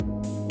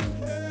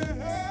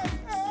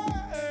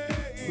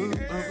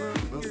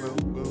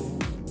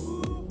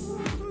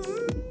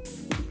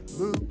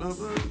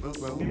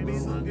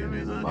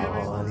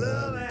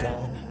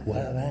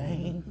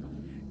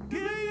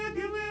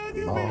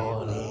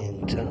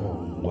Morning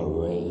time will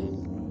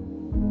rain.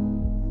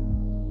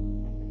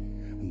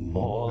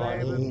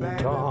 Morning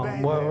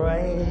time will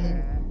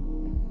rain.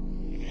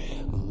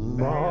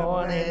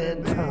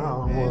 Morning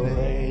time will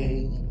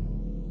rain.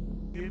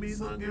 Give me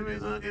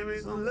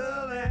some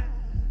love.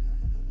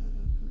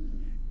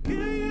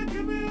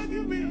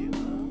 Give me.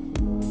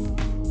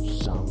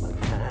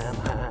 Summertime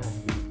high.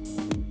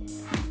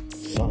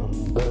 Sun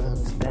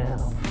burns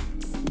down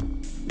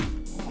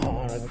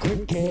on a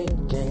cricket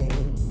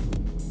game.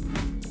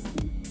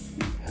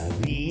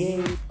 The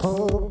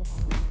April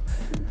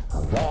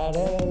of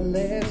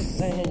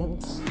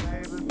adolescence,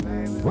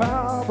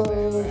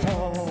 robbers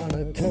on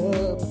a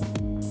tub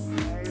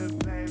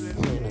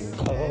in a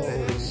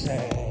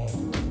cul-de-sac.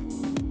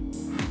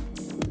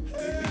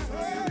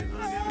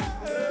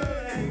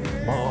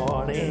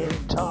 Morning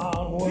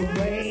dawn will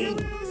rain.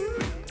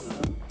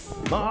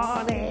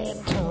 Morning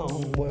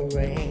dawn will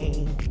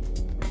rain.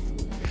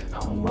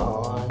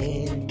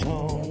 Morning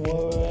dawn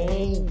will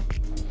rain.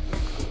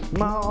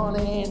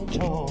 Morning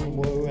dawn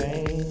will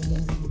rain.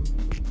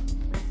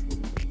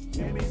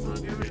 Give me some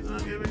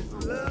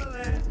love.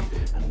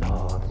 A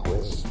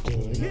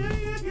northwestern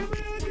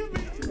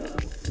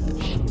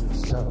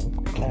shifts up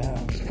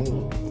clouds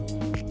full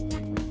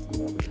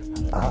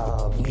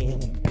of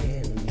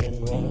impending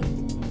rain.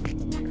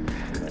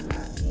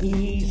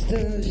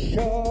 Eastern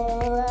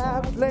shore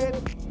outlet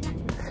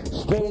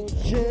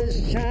stretches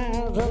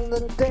shines on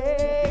the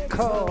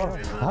decor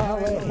of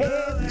a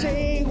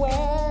hedgy way.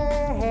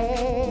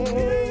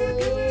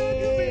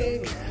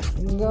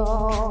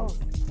 Gone.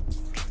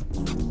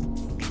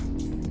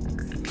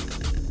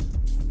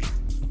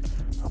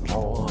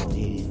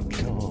 Morning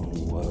dawn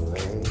will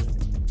rain.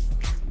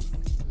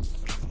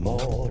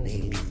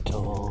 Morning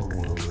dawn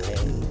will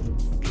rain.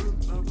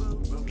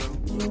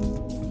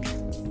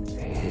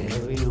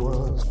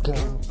 Everyone's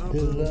got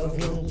their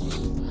lovers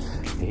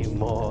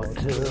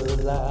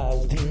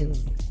immortalized in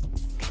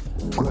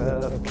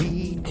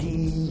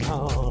graffiti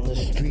on the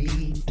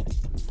street.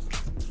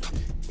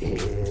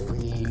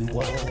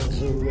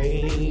 Everyone's a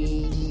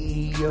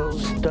radio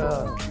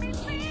star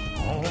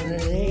on an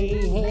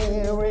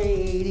AM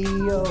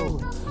radio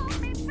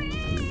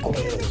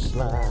quest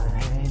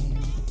line.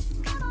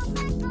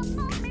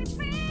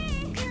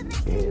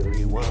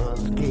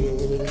 Everyone's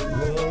getting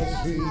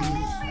groceries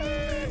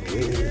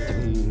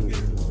through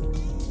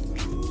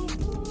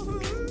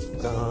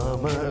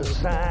summer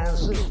signs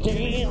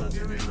sustain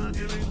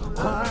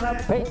on a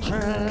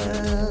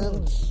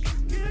patron's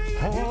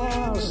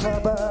house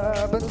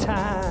suburban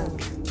time.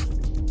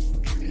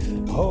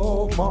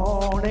 Oh,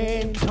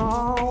 morning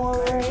dawn will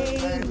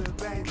rain.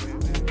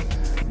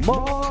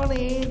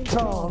 Morning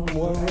dawn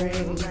will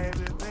rain.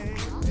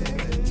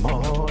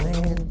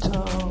 Morning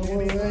dawn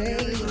will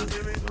rain.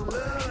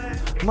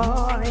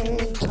 Morning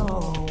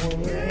dawn will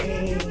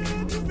rain.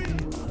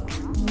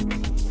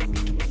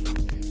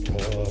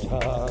 Put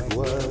hard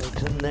work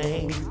to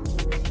name.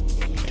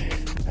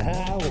 I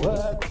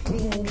worked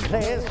in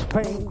class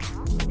paint.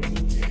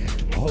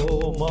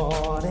 Oh,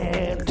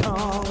 morning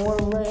dawn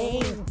will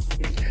rain.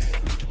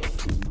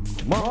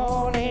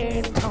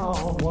 Morning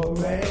dawn will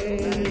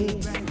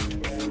rain.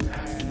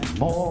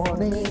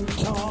 Morning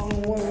dawn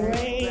will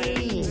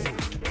rain.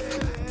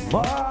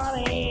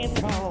 Morning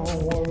dawn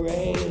will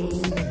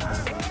rain.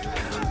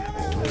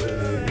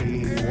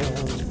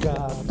 Everyone's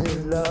got their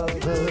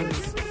lovers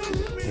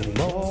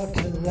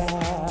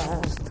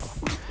immortalized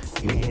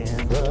in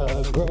the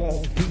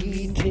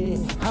graffiti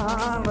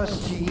on the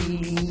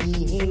street.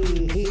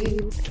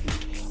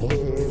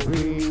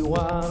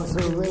 Everyone's a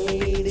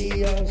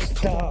radio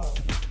star.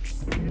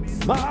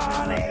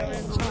 Morning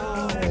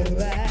dawn will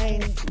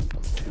rain.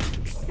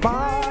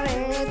 Morning